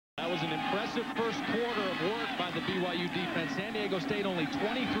was an impressive first quarter of work by the BYU defense. San Diego State only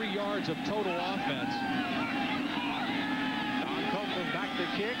 23 yards of total offense. Don Copeland back to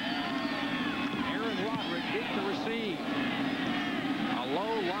kick. Aaron Roderick deep to receive. A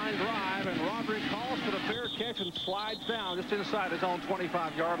low line drive, and Roderick calls for the fair catch and slides down just inside his own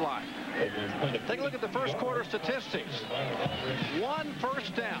 25-yard line. Take a look at the first quarter statistics. 1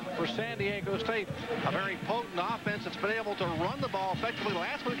 first down for San Diego State. A very potent offense that's been able to run the ball effectively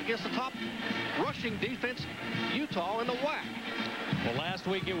last week against the top rushing defense, Utah, in the WAC. Well, last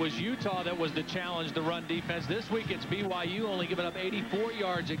week it was Utah that was the challenge, the run defense. This week it's BYU, only giving up 84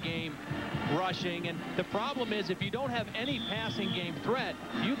 yards a game rushing. And the problem is, if you don't have any passing game threat,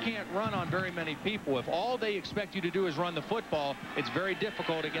 you can't run on very many people. If all they expect you to do is run the football, it's very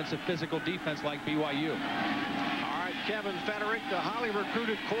difficult against a physical defense like BYU. All right, Kevin Federick, the highly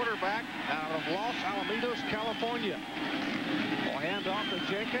recruited quarterback out of Los Alamitos, California. Will hand off to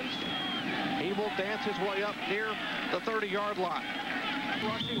Jenkins. He will dance his way up near the 30-yard line.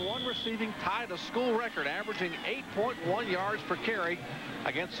 Rushing, 1 receiving, tied a school record, averaging 8.1 yards per carry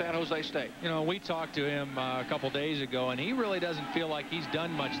against San Jose State. You know, we talked to him a couple days ago, and he really doesn't feel like he's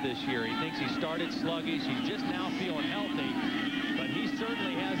done much this year. He thinks he started sluggish. He's just now feeling healthy, but he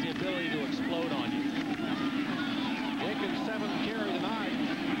certainly has the ability to explode on you. Jenkins' 7th carry tonight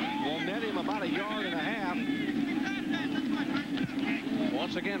will net him about 1.5 yards.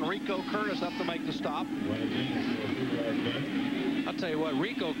 Once again, Rico Curtis up to make the stop. I'll tell you what,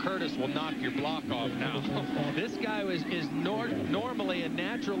 Rico Curtis will knock your block off now. This guy is normally and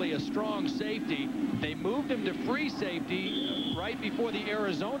naturally a strong safety. They moved him to free safety right before the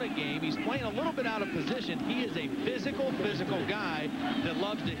Arizona game. He's playing a little bit out of position. He is a physical guy that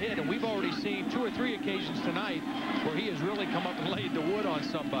loves to hit, and we've already seen 2 or 3 occasions tonight where he has really come up and laid the wood on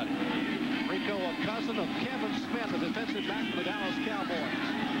somebody. Rico, a cousin of Kevin Smith, the defensive back for the Dallas Cowboys.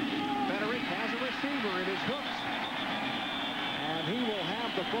 Federick has a receiver in his hooks. And he will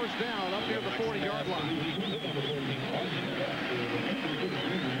have the first down up near the 40-yard line.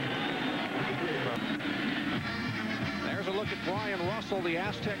 There's a look at Brian Russell, the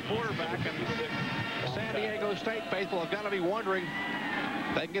Aztec quarterback. And San Diego State faithful have got to be wondering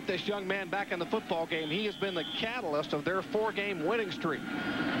if they can get this young man back in the football game. He has been the catalyst of their 4-game winning streak.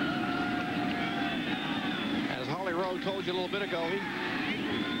 As Holly Rowe told you a little bit ago, he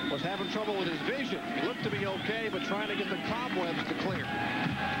was having trouble with his vision. He looked to be okay, but trying to get the cobwebs to clear.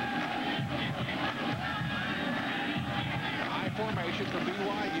 High formation for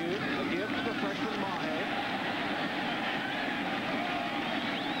BYU. A give to the freshman Mahe.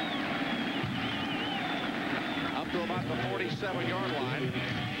 Up to about the 47-yard line.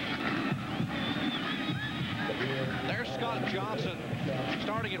 There's Scott Johnson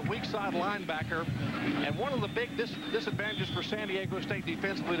starting at weak side linebacker. And one of the big disadvantages for San Diego State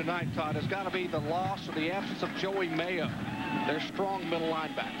defensively tonight, Todd, has got to be the loss or the absence of Joey Mayo, their strong middle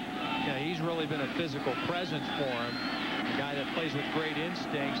linebacker. Yeah, he's really been a physical presence for him. A guy that plays with great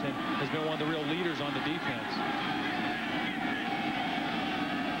instincts and has been one of the real leaders on the defense.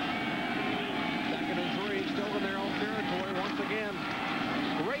 2nd and 3, still in their own territory once again.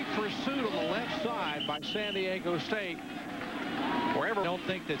 Great pursuit on the left side by San Diego State. I don't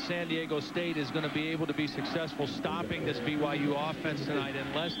think that San Diego State is going to be able to be successful stopping this BYU offense tonight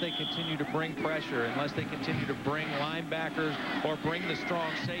unless they continue to bring pressure, unless they continue to bring linebackers or bring the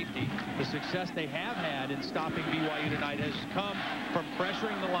strong safety. The success they have had in stopping BYU tonight has come from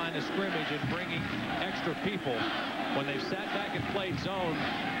pressuring the line of scrimmage and bringing extra people. When they've sat back and played zone,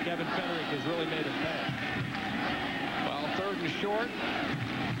 Kevin Federick has really made them pay. Well, 3rd and short.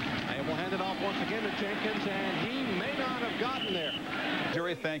 And we'll hand it off once again to Jenkins, and he may not have gotten there.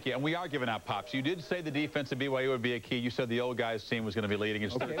 Jerry, thank you. And we are giving out pops. You did say the defense of BYU would be a key. You said the old guys team was going to be leading.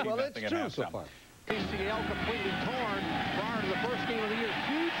 It's okay, well, that's true so far. ACL completely torn prior to the first game of the year.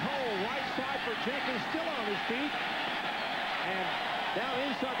 Huge hole right side for Jenkins, still on his feet. And down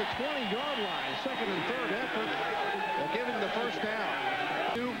inside the 20-yard line. 2nd and 3rd effort will give him the first down.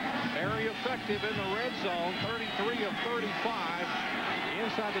 Very effective in the red zone. 33 of 35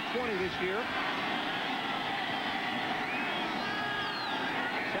 inside the 20 this year.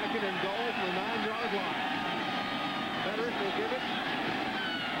 2nd and goal from the 9-yard line. Federick will give it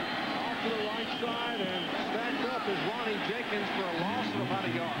off to the right side, and stacked up is Ronnie Jenkins for a loss of about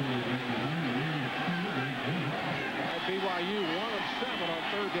 1 yard. BYU 1 of 7 on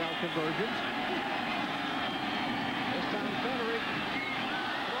 3rd down conversions. This time Federick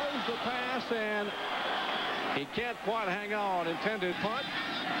throws the pass, and he can't quite hang on. Intended punt.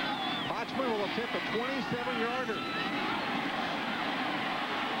 Hotchman will attempt a 27-yarder.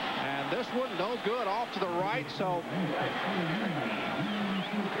 And this one no good, off to the right. So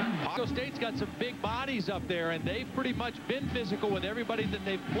Diego State's got some big bodies up there, and they've pretty much been physical with everybody that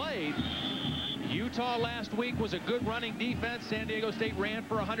they've played. Utah last week was a good running defense. San Diego State ran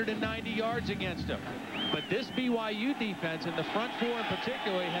for 190 yards against them. But this BYU defense, and the front four in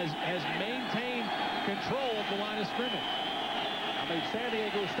particular, has maintained control of the line of scrimmage. I mean, San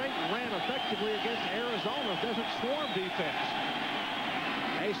Diego State ran effectively against Arizona's Desert Swarm defense.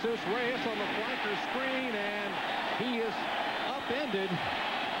 Jesus Reyes on the flanker screen, and he is upended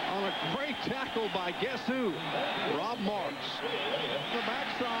on a great tackle by guess who? Rob Marks. The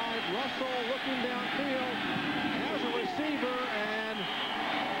backside, Russell looking downfield as a receiver, and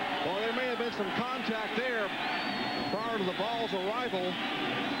well, there may have been some contact there prior to the ball's arrival.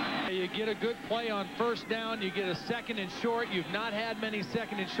 You get a good play on first down, you get a second and short. You've not had many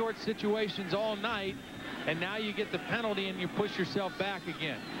second and short situations all night, and now you get the penalty and you push yourself back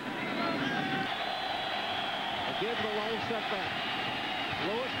again. Again, the lone setback.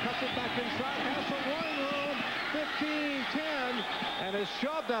 Lewis cuts it back inside, has some running room, 15, 10, and is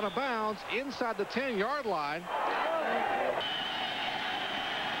shoved out of bounds inside the 10-yard line.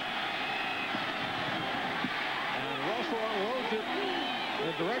 And Russell unloads it in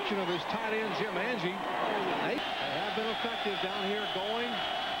the direction of his tight end, Jim Angie. They have been effective down here going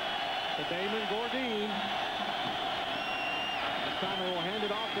to Damon Gordine. This time they will hand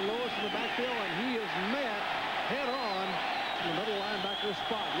it off to Lewis in the backfield, and he is met head on in the middle linebacker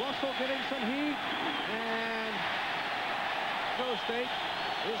spot. Russell getting some heat, and Go State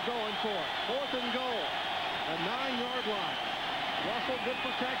is going for it. 4th and goal, a 9-yard line. Russell, good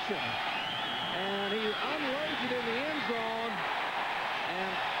protection, and he unloads it in the end zone,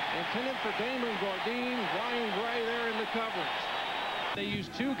 and intended for Damon Gordine. Ryan Gray there in the coverage. They use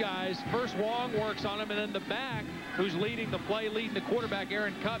two guys. First, Wong works on him, and then the back, who's leading the play, leading the quarterback,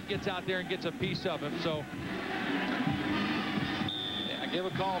 Aaron Cupp, gets out there and gets a piece of him. So give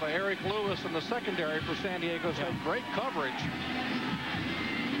a call to Eric Lewis in the secondary for San Diego State. Great coverage.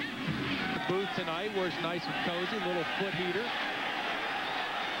 The booth tonight, where it's nice and cozy, little foot heater.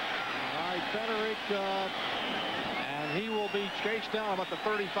 All right, Federic, and he will be chased down about the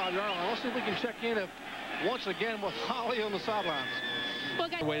 35-yard line. Let's see if we can check in once again with Holly on the sidelines.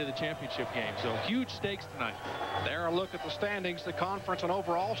 Way to the championship game, so huge stakes tonight. There, a look at the standings, the conference and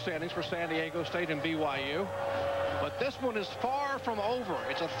overall standings for San Diego State and BYU. But this one is far from over.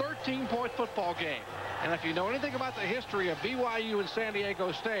 It's a 13-point football game. And if you know anything about the history of BYU and San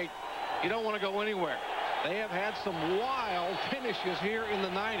Diego State, you don't want to go anywhere. They have had some wild finishes here in the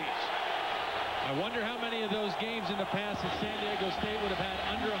 90s. I wonder how many of those games in the past that San Diego State would have had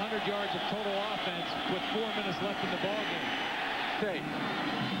under 100 yards of total offense with 4 minutes left in the ball game.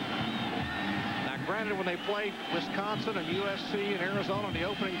 Now, granted, when they played Wisconsin and USC and Arizona in the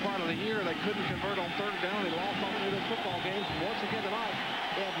opening part of the year, they couldn't convert on 3rd down. They lost all of their football games. And once again tonight,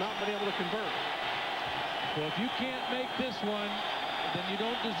 they have not been able to convert. Well, if you can't make this one, then you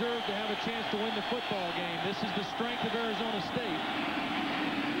don't deserve to have a chance to win the football game. This is the strength of Arizona State.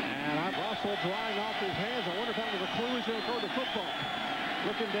 And Russell drying off his hands. I wonder if that was a clue he's going to throw the football.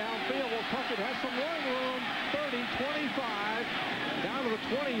 Looking downfield, well, Tuckett has some running room. 30, 25, down to the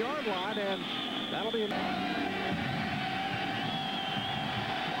 20-yard line, and that'll be Ryan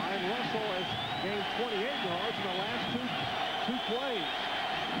Russell has gained 28 yards in the last two plays.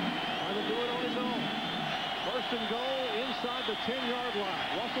 Trying to do it on his own. 1st and goal inside the 10-yard line.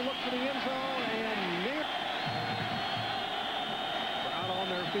 Russell looks for the end zone, and Nick out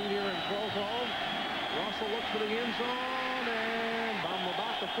on their feet here in Provo. Russell looks for the end zone, and from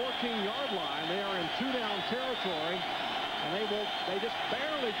about the 14-yard line, they are in 2-down territory, and they just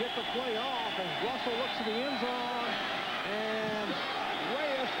barely get the play off as Russell looks to the end zone, and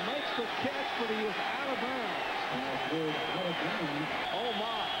Reyes makes the catch, but he is out of bounds. Oh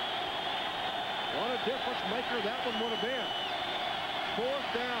my! What a difference maker that one would have been.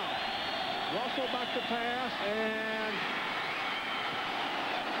 4th down. Russell back to pass, and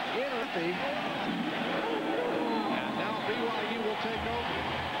and now BYU will take over.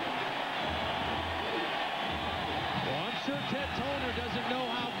 Well, I'm sure Ted Toner doesn't know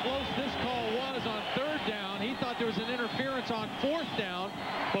how close this call was on 3rd down. He thought there was an interference on 4th down.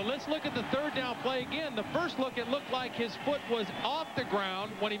 But let's look at the 3rd down play again. The first look, it looked like his foot was off the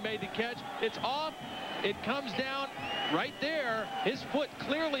ground when he made the catch. It's off. It comes down right there. His foot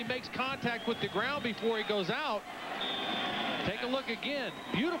clearly makes contact with the ground before he goes out. Take a look again.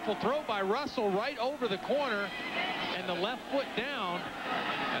 Beautiful throw by Russell right over the corner, and the left foot down.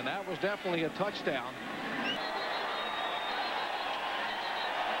 And that was definitely a touchdown.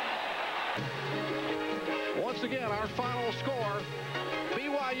 Once again, our final score,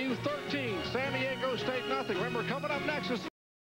 BYU 13, San Diego State nothing. Remember, coming up next is